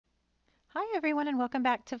Hi everyone and welcome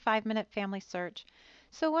back to 5 Minute Family Search.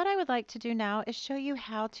 So what I would like to do now is show you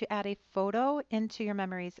how to add a photo into your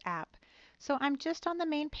Memories app. So I'm just on the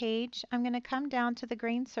main page. I'm going to come down to the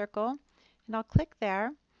green circle and I'll click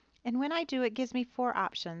there. And when I do, it gives me four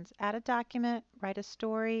options: add a document, write a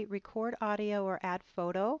story, record audio, or add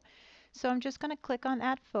photo. So I'm just going to click on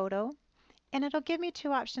add photo. And it'll give me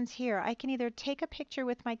two options here. I can either take a picture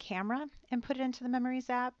with my camera and put it into the Memories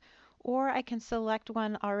app, or I can select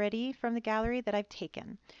one already from the gallery that I've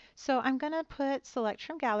taken. So I'm going to put select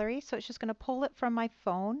from gallery, so it's just going to pull it from my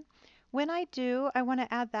phone. When I do, I want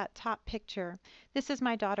to add that top picture. This is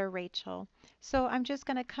my daughter Rachel. So I'm just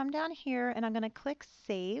going to come down here and I'm going to click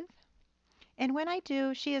save. And when I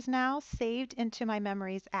do, she is now saved into my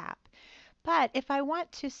Memories app. But if I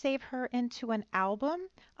want to save her into an album,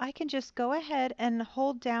 I can just go ahead and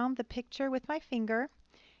hold down the picture with my finger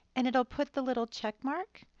and it'll put the little check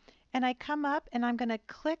mark. And I come up and I'm going to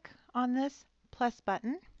click on this plus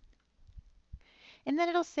button. And then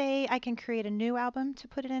it'll say I can create a new album to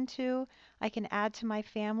put it into. I can add to my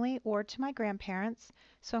family or to my grandparents.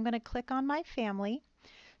 So I'm going to click on my family.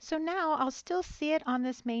 So now I'll still see it on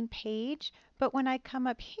this main page, but when I come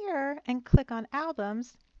up here and click on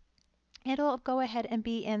albums, it'll go ahead and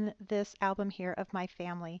be in this album here of my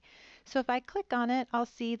family. So if I click on it, I'll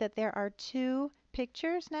see that there are two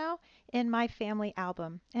pictures now in my family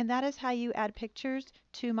album. And that is how you add pictures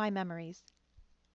to my memories.